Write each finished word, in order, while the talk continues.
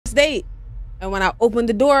date. And when I opened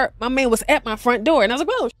the door, my man was at my front door. And I was like,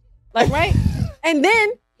 oh, like, right? And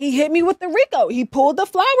then he hit me with the Rico. He pulled the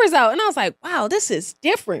flowers out. And I was like, wow, this is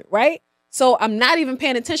different, right? So I'm not even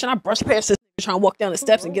paying attention. I brush past this trying to walk down the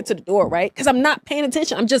steps and get to the door, right? Because I'm not paying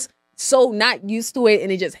attention. I'm just so not used to it.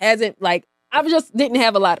 And it just hasn't, like, I just didn't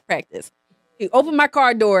have a lot of practice. He opened my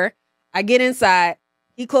car door. I get inside.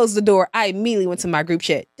 He closed the door. I immediately went to my group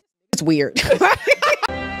chat. It's weird.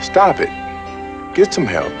 Stop it. Get some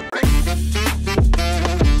help.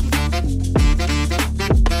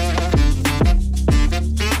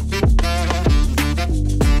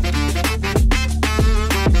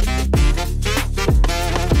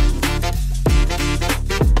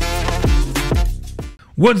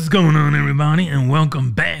 What's going on, everybody, and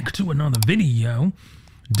welcome back to another video.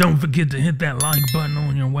 Don't forget to hit that like button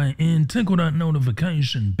on your way in. Tickle that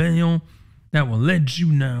notification bell. That will let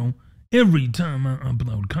you know every time I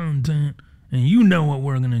upload content. And you know what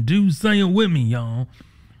we're gonna do. Say it with me, y'all.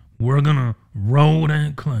 We're gonna roll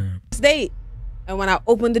that clip. Date. And when I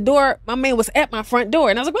opened the door, my man was at my front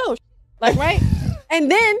door. And I was like, oh, like, right?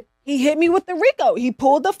 And then he hit me with the Rico. He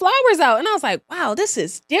pulled the flowers out. And I was like, wow, this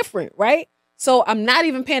is different, right? So I'm not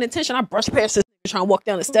even paying attention. I brush past this trying to walk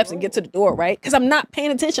down the steps and get to the door, right? Because I'm not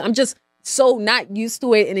paying attention. I'm just so not used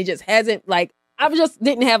to it. And it just hasn't, like, I just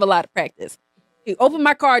didn't have a lot of practice. He opened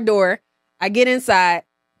my car door. I get inside.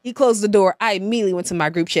 He closed the door. I immediately went to my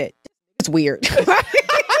group chat. It's weird. Did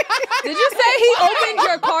you say he opened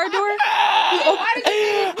your car door?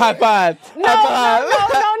 High five.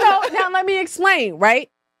 No. Now let me explain, right?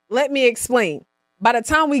 Let me explain. By the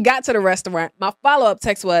time we got to the restaurant, my follow-up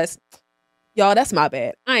text was, y'all, that's my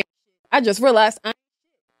bad. I just realized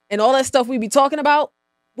and all that stuff we be talking about,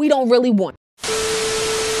 we don't really want.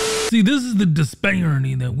 See, this is the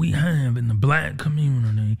disparity that we have in the black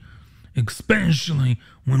community, especially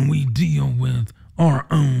when we deal with our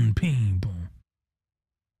own people.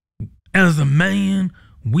 As a man,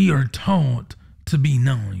 we are taught to be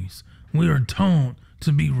nice. We are taught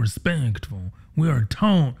to be respectful. We are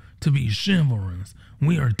taught to be chivalrous.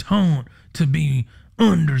 We are taught to be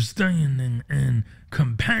understanding and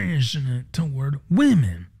compassionate toward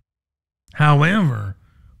women. However,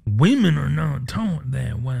 women are not taught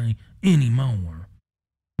that way anymore.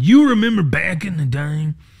 You remember back in the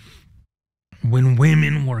day when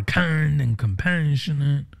women were kind and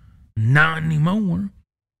compassionate? Not anymore.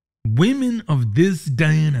 Women of this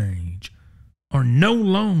day and age are no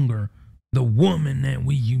longer the woman that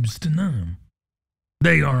we used to know.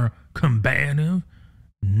 They are combative,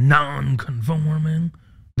 non-conforming.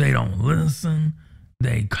 They don't listen.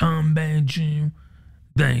 They combat you.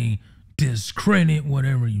 They discredit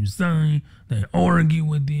whatever you say. They argue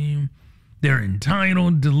with you. They're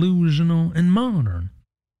entitled, delusional, and modern.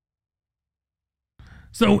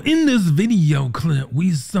 So in this video clip,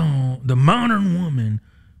 we saw the modern woman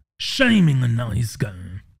shaming a nice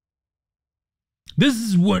guy. This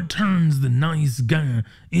is what turns the nice guy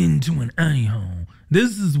into an a-hole.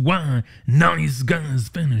 This is why nice guys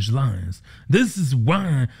finish last. This is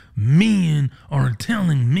why men are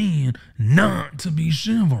telling men not to be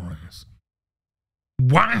chivalrous.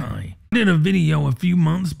 Why? I did a video a few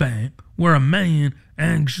months back where a man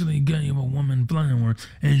actually gave a woman flowers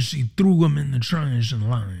and she threw them in the trash and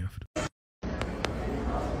laughed.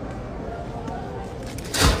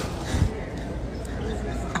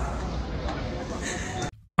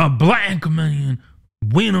 A black man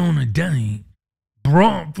went on a date,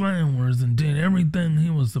 brought flowers, and did everything he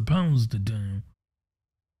was supposed to do.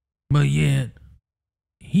 But yet,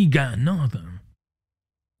 he got nothing.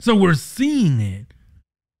 So we're seeing it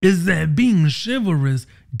is that being chivalrous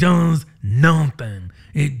does nothing.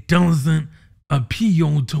 It doesn't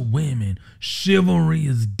appeal to women. Chivalry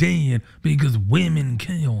is dead because women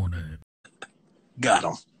killed it. Got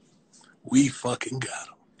him. We fucking got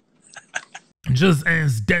him. Just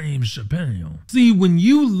as Dave Chappelle. See, when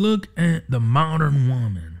you look at the modern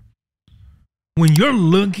woman, when you're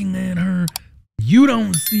looking at her, you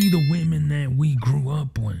don't see the women that we grew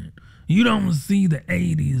up with. You don't see the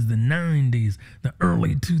 80s, the 90s, the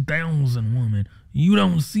early 2000 women. You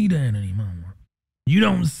don't see that anymore. You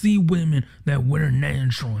don't see women that wear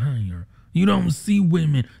natural hair. You don't see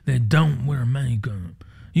women that don't wear makeup.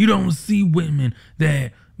 You don't see women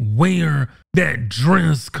that that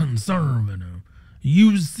dress conservative.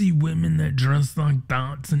 You see women that dress like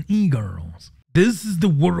dots and e-girls. This is the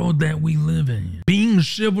world that we live in. Being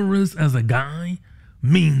chivalrous as a guy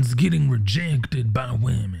means getting rejected by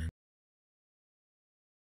women.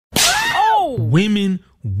 Oh! Women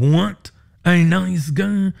want a nice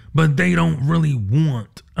guy, but they don't really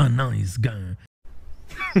want a nice guy.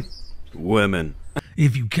 Women.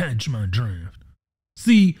 If you catch my drift.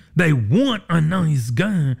 See, they want a nice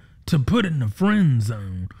guy to put in the friend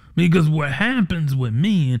zone, because what happens with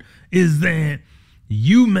men is that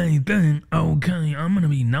you may think, okay, I'm going to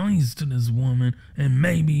be nice to this woman and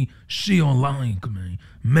maybe she'll like me.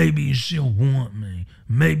 Maybe she'll want me.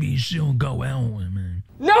 Maybe she'll go out with me.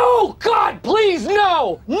 No! God, please,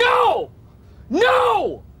 no! No!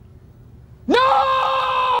 No!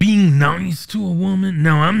 No! Being nice to a woman?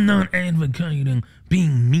 No, I'm not advocating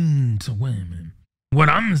being mean to women. What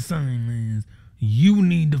I'm saying is you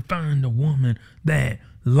need to find a woman that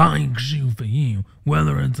likes you for you,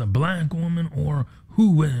 whether it's a black woman or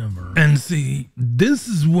whoever. And see, this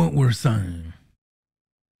is what we're saying.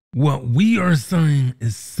 What we are saying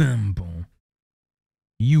is simple.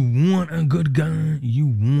 You want a good guy, you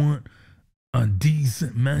want a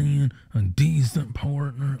decent man, a decent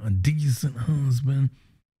partner, a decent husband,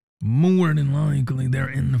 more than likely they're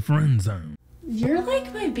in the friend zone. You're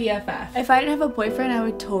like my BFF. If I didn't have a boyfriend, I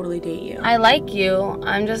would totally date you. I like you.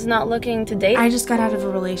 I'm just not looking to date. I just got out of a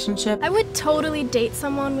relationship. I would totally date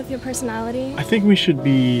someone with your personality. I think we should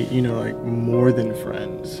be, like more than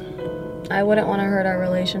friends. I wouldn't want to hurt our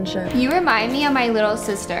relationship. You remind me of my little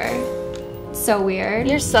sister. So weird.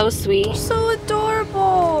 You're so sweet. So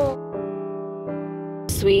adorable.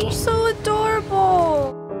 Sweet. So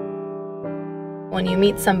adorable. When you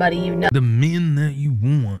meet somebody you know. The men that you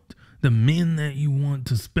want, the men that you want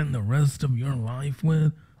to spend the rest of your life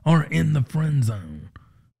with are in the friend zone.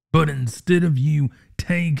 But instead of you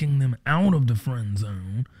taking them out of the friend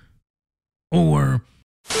zone or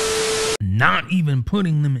not even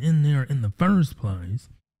putting them in there in the first place,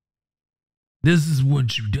 this is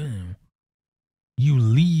what you do. You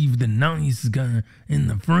leave the nice guy in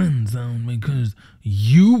the friend zone because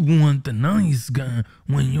you want the nice guy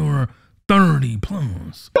when you're 30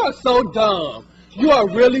 plus. You're so dumb. You are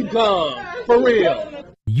really dumb. For real.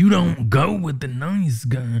 You don't go with the nice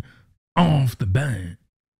guy off the bat.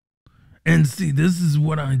 And see, this is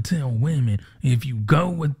what I tell women. If you go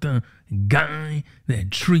with the guy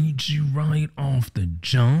that treats you right off the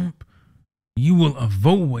jump, you will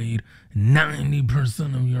avoid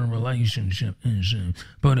 90% of your relationship issues.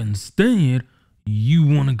 But instead, you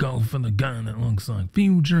want to go for the guy that looks like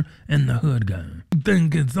Future and the hood guy. You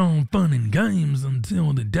think it's all fun and games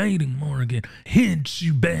until the dating market hits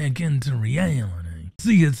you back into reality.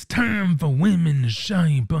 See, it's time for women to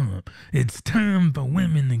shape up. It's time for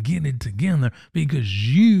women to get it together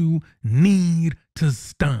because you need to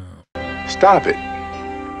stop. Stop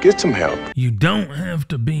it. Get some help. You don't have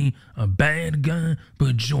to be a bad guy,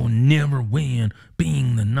 but you'll never win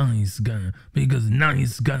being the nice guy because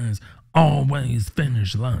nice guys always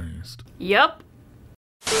finish last. Yep.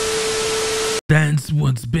 That's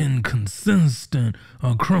what's been consistent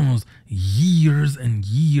across years and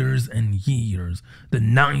years and years. The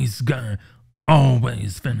nice guy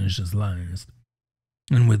always finishes last.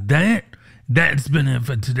 And with that, that's been it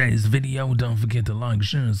for today's video. Don't forget to like,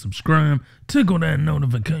 share, and subscribe. Tickle that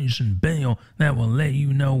notification bell that will let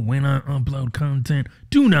you know when I upload content.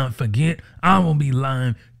 Do not forget, I will be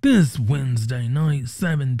live this Wednesday night,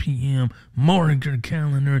 7 p.m. Mark your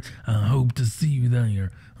calendar. I hope to see you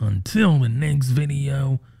there. Until the next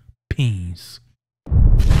video, peace.